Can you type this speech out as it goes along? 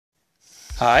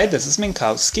Hi, this is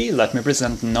Minkowski. Let me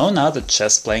present Nona, the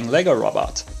chess-playing Lego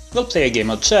robot. We'll play a game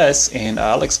of chess and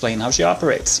I'll explain how she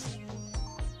operates.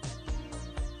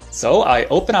 So I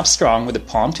open up strong with the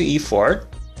pawn to e4.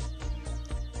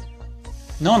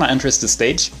 Nona enters the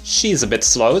stage. She's a bit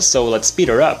slow, so let's speed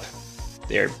her up.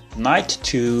 There, knight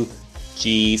to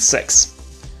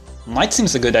g6. Knight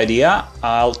seems a good idea.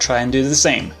 I'll try and do the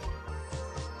same.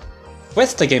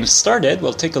 With the game started,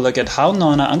 we'll take a look at how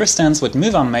Nona understands what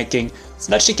move I'm making so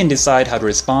that she can decide how to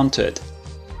respond to it.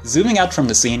 Zooming out from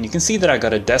the scene, you can see that I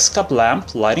got a desktop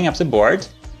lamp lighting up the board.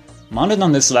 Mounted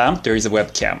on this lamp, there is a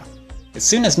webcam. As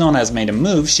soon as Nona has made a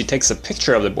move, she takes a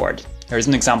picture of the board. Here's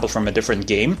an example from a different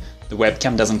game. The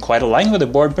webcam doesn't quite align with the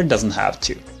board, but doesn't have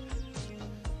to.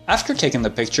 After taking the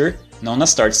picture, Nona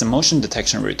starts a motion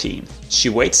detection routine. She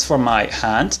waits for my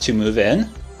hand to move in,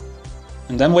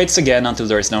 and then waits again until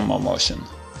there is no more motion.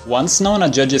 Once Nona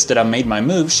judges that I made my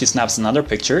move, she snaps another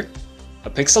picture. A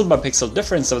pixel by pixel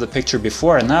difference of the picture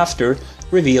before and after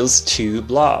reveals two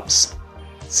blobs.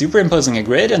 Superimposing a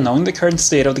grid and knowing the current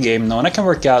state of the game, Nona can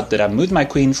work out that I moved my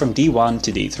queen from d1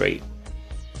 to d3.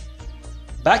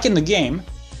 Back in the game,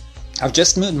 I've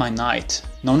just moved my knight.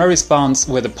 Nona responds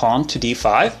with a pawn to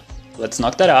d5. Let's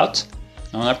knock that out.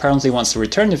 Nona apparently wants to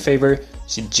return the favor.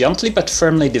 She gently but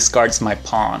firmly discards my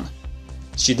pawn.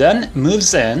 She then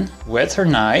moves in with her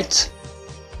knight.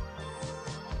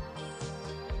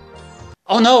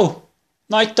 Oh no!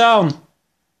 Knight down!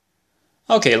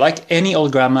 Okay, like any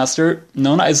old Grandmaster,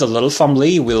 Nona is a little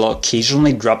fumbly, will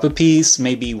occasionally drop a piece,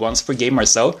 maybe once per game or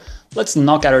so. Let's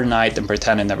knock out her knight and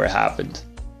pretend it never happened.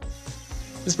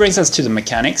 This brings us to the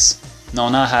mechanics.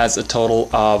 Nona has a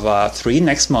total of 3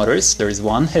 next motors. There is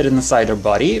one hidden inside her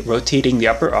body, rotating the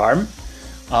upper arm.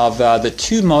 Of the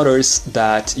 2 motors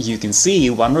that you can see,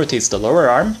 one rotates the lower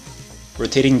arm.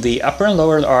 Rotating the upper and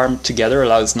lower arm together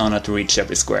allows Nona to reach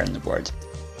every square in the board.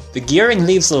 The gearing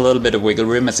leaves a little bit of wiggle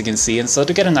room, as you can see, and so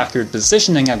to get an accurate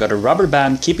positioning I got a rubber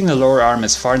band keeping the lower arm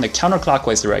as far in the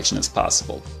counterclockwise direction as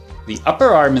possible. The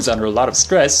upper arm is under a lot of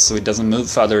stress, so it doesn't move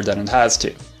further than it has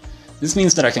to. This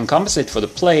means that I can compensate for the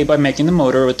play by making the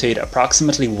motor rotate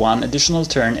approximately 1 additional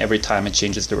turn every time it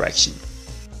changes direction.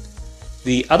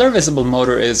 The other visible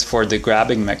motor is for the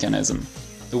grabbing mechanism.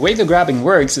 The way the grabbing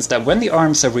works is that when the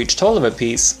arms have reached hold of a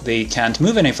piece, they can't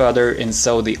move any further, and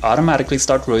so they automatically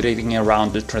start rotating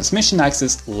around the transmission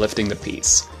axis, lifting the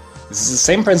piece. This is the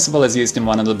same principle as used in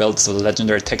one of the builds of the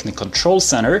legendary Technic Control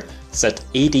Center, set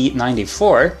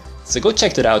AD94, so go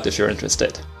check that out if you're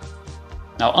interested.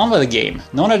 Now on with the game.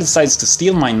 Nona decides to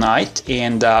steal my knight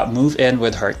and move in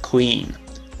with her queen.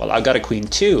 Well, I've got a queen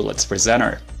too, let's present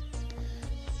her.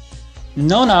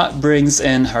 Nona brings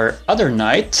in her other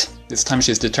knight. This time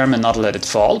she's determined not to let it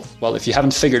fall. Well, if you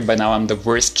haven't figured by now, I'm the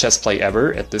worst chess play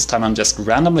ever. At this time I'm just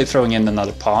randomly throwing in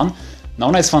another pawn.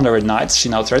 Nona is fond of her knights. She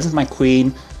now threatens my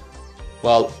queen.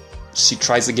 Well, she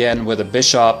tries again with a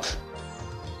bishop.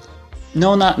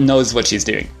 Nona knows what she's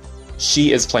doing.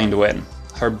 She is playing to win.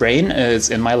 Her brain is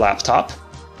in my laptop.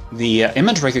 The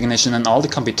image recognition and all the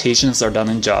computations are done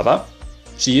in Java.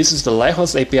 She uses the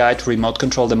Lejos API to remote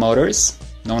control the motors.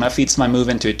 Nona feeds my move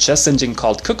into a chess engine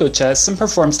called Cuckoo Chess and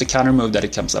performs the counter move that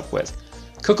it comes up with.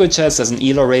 Cuckoo Chess has an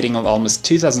ELO rating of almost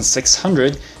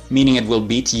 2600, meaning it will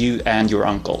beat you and your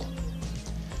uncle.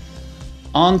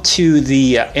 On to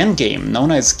the endgame.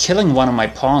 Nona is killing one of my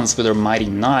pawns with her mighty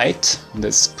knight.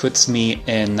 This puts me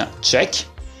in check.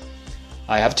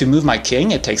 I have to move my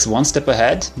king, it takes 1 step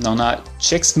ahead. Nona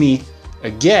checks me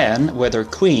again with her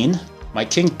queen. My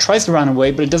king tries to run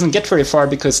away, but it doesn't get very far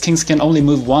because kings can only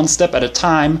move 1 step at a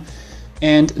time,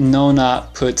 and Nona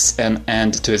puts an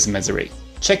end to his misery.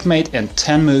 Checkmate in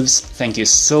 10 moves. Thank you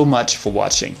so much for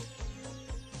watching.